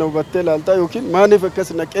akkas na hubattee ilaaltaa yookiin maaliif akkas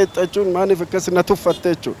na qeexa jechuun maaliif akkas na tuffatte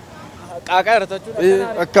jechuudha. Qaaqaa jirta jechuudha.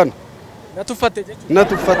 Akkana. Na tuffatte jechuudha. Na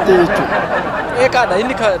tuffatte jechuudha. Qeeqaadha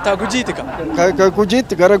inni ta gujiiti ka. Ka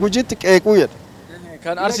gujiitti gara gujiitti qeequu jedha.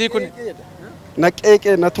 Kan Arsii kun na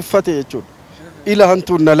qeeqee na tuffate jechuudha. Ila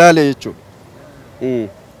hantuun na laale jechuudha.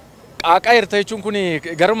 Qaaqaa jirta jechuun kun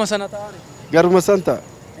garuma sana ta'a. Garuma sana ta'a.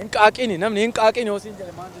 Hin qaaqini namni hin qaaqini yoo siin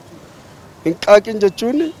jedhe maal jechuudha? Hin qaaqin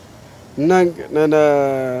jechuun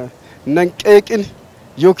nan qeeqin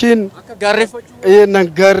yookiin akka gaarreeffachuu nan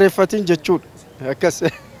gaarreeffatin jechuudha. Akkas.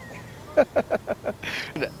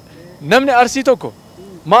 Namni Arsii tokko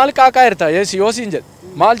maal qaaqaa jirta yoo siin jedhe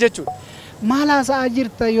maal jechuudha? Maal haasa'aa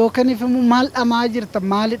jirta yookaan immoo maal dhamaa jirta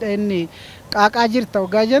maalidha inni qaaqaa jirta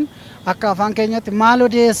ogaa jennu akka afaan keenyatti maal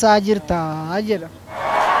odeessaa jirta jedha.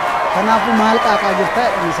 Kanaafuu maal qaaqaa jirta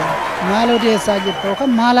jedhamisa. Maal odeessaa jirta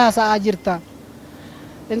yookaan maal haasa'aa jirta.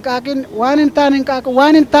 Hin qaaqin waan hin taane hin qaaqin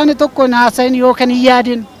waan hin taane tokko hin haasa'in yookaan hin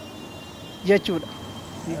yaadin jechuudha.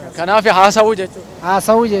 Kanaaf haasa'uu jechuudha.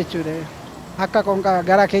 Haasa'uu jechuudha. Akka qonqaa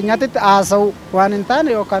gara keenyaatti haasa'uu waan hin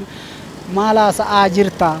taane yookaan maal haasa'aa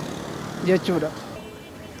jirta. jechuudha.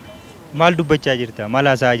 Maal dubbachaa jirta? Maal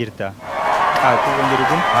haasa'aa jirta? Qaaquu kan jedhu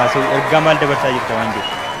kun haasa'u ergaa maal dabarsaa jirta waan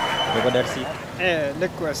jedhu. Boqo darsii.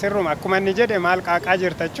 Likku sirruma akkuma inni jedhe maal qaaqaa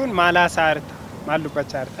jirta jechuun maal haasa'aa jirta? Maal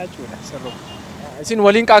dubbachaa jirta jechuudha sirruma. Isin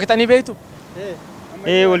waliin qaaqxanii beektu?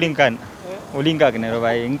 Waliin qaaqna. Waliin qaaqna yeroo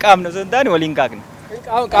baay'ee hin qaamne osoo hin taane waliin qaaqna.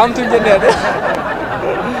 Qaamtu hin jenne ade.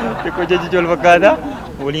 Xiqqoo jechuu wal fakkaata.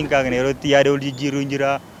 Waliin qaaqna yeroo itti yaada wal jijjiiruu hin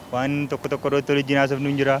jira. Waan tokko tokko irratti waliin haasofnu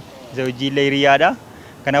hin jira. Isa hojii illee hiriyaadha.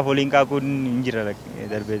 Kanaaf waliin qaaquun hin jira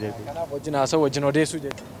darbee darbee. Kanaaf wajjin haasa'u wajjin odeessuu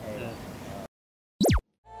jechuudha.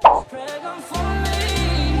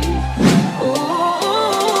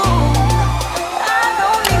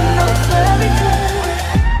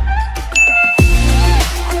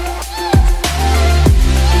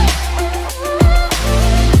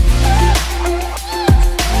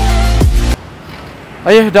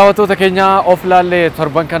 Ayyee daawwattoota keenya of ilaallee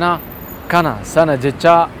torban kana sana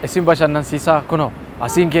jecha isin bashannansiisaa kunoo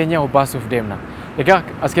asiin keenya hubbaasuuf deemna. Egaa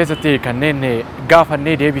as keessatti kanneen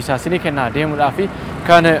gaafannee deebisaa isinii kennaa deemuudhaaf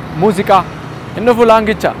kan muuziqaa hin dhufu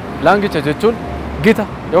laangicha jechuun gita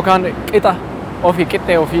yookaan qixa ofii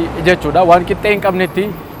qixxee ofii jechuudha. Waan qixxee hin qabnetti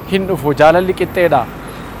hin dhufu jaalalli qixxeedha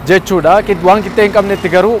jechuudha. Waan qixxee hin qabnetti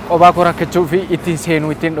garuu qophaa koo rakkachuu fi ittiin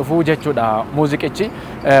seenuu ittiin dhufuu jechuudha. Muuziqichi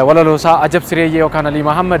walaloosaa Ajab Sireeyyee yookaan Alii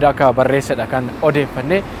Mahammad akka barreessedha kan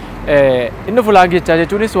odeeffanne. Inni fulaangicha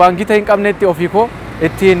jechuunis waan gita hin qabnetti ofii koo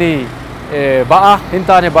ittiin ba'aa hin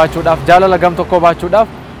taane baachuudhaaf jaalala gam tokkoo baachuudhaaf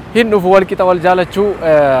hin dhufu wal qixa wal jaalachuu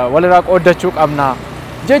walirraa qooddachuu qabna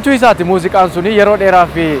jechuu isaati. Muuziqaan suni yeroo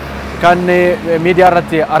dheeraaf kan miidiyaa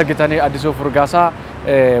irratti argitanii Addisuu Furgaasaa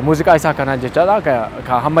muuziqaa isaa kanaan jechaadha.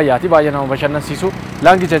 Ka hammayyaati baay'ee nama bashannansiisu.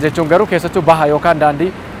 Laangicha jechuun garuu keessattuu baha yookaan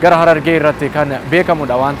daandii gara Harargee irratti kan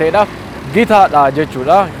beekamudha waan ta'eedhaaf gitaadha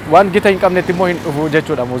jechuudha. Waan gita hin qabnetti immoo hin dhufu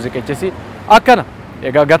jechuudha muuziqichis. Akkana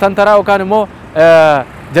Egaa gatantaraa yookaan immoo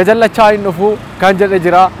jajallachaa hin dhufu kan jedhe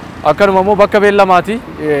jira. Akkanuma immoo bakka beellamaati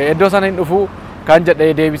iddoo sana hin dhufu kan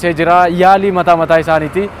jedhe deebisee jira. Yaalii mataa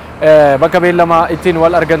isaaniiti bakka beellamaa ittiin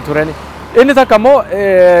wal argan turan. Inni takka immoo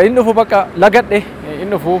hin dhufu bakka lagadhe hin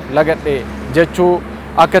dhufu lagadhe jechuu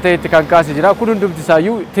akka ta'etti kan kaase jira. Kun hundumti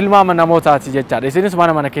isaayyuu tilmaama namootaati jechaadha. Isinis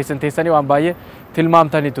mana keessan teessanii waan baay'ee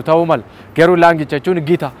tilmaamtaniitu ta'uu mala. Garuu laangicha jechuun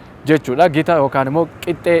gita jechuudha. Gita yookaan immoo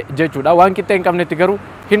qixxee jechuudha. Waan qixxee hin qabnetti garuu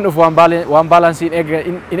hin dhufu waan baalaansii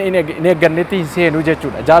hin eeggannetti hin seenu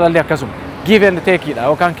jechuudha. Jaalalli akkasuma give and take dha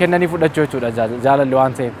yookaan kennanii fudhachuu jechuudha jaalalli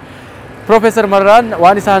waan ta'eef. Profeesar Marraan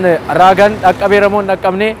waan isaan raagan dhaqqabeeramoo hin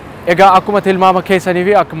dhaqqabne egaa akkuma tilmaama keessanii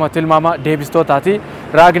fi akkuma tilmaama deebistootaati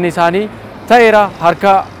raagni isaanii ta'eera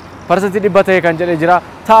harka parsantii 100 ta'e kan jedhe jira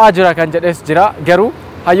ta'aa jira kan jedhes jira garuu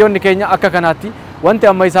hayyoonni keenya akka kanaatti wanti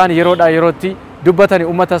amma isaan yeroodhaa yerootti dubbatanii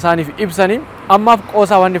uummata isaaniif ibsanii ammaaf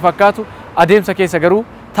qoosaa wanni fakkaatu adeemsa keessa garuu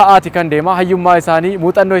ta'aati kan deema hayyummaa isaanii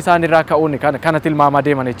muuxannoo isaanii irraa ka'uun kana tilmaamaa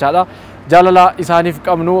deeman jechaadha. Jaalala isaaniif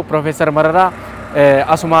qabnu Profeesar Mararaa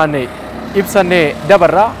asumaan ibsannee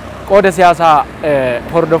dabarraa qooda siyaasaa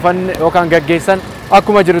hordofan yookaan gaggeessan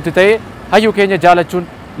akkuma jirutti ta'e hayyuu keenya jaalachuun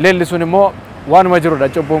leellisuun immoo waanuma jirudha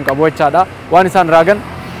cubbuun qabu jechaadha. Waan isaan raagan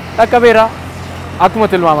dhaqqabeera akkuma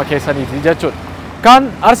tilmaama keessaniiti jechuudha. Kan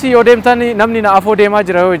arsii yoo deemtan namni na afoo deemaa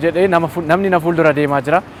jira yoo jedhee namni na fuuldura deemaa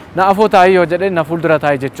jira. Na afoo taa'ee yoo jedhee na fuuldura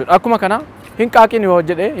taa'ee jechuudha. Akkuma kana hin qaaqin yoo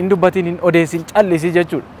jedhee hin dubbatiin hin odeessin callisii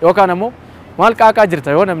jechuudha. Yookaan ammoo maal qaaqaa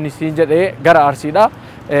jirta yoo namni siin jedhee gara arsiidha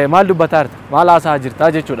maal dubbataa jirta maal haasaa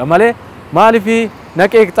jirta jechuudha malee maaliif na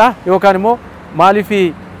qeeqxaa yookaan immoo maaliif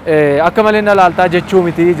akka malee na laaltaa jechuu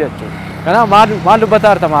miti jechuudha. Kana maal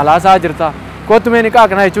dubbataa jirta maal haasaa jirta kottumee ni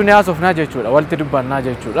qaaqnaa jechuun ni haasofnaa jechuudha walitti dubbannaa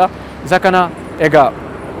jechuudha. Isa kana egaa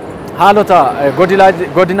haalota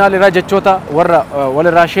godinaalee jechoota warra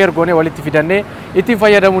walirraa sheer goonee walitti fidannee ittiin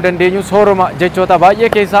fayyadamuu dandeenyu sooroma jechoota baay'ee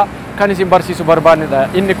keessaa kan isin barsiisu barbaannedha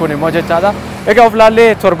inni kun immoo jechaadha. Egaa of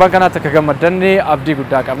laallee torban kanaatti akka gammaddanne abdii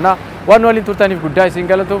guddaa qabna. Waan waliin turtaniif guddaa isin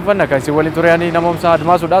galatoomfanna kan isin waliin turanii namoomsa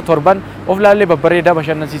admaasuudha. Torban of laallee babbareedaa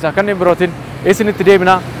bashannansiisaa kanneen birootiin isinitti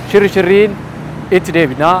deebina shirriin itti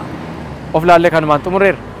deebina. Of laallee kanumaan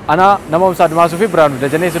xumureera. Ana namoomsa admaasuu fi Biraanuu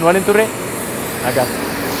Dajanee isin waliin turre nagaa.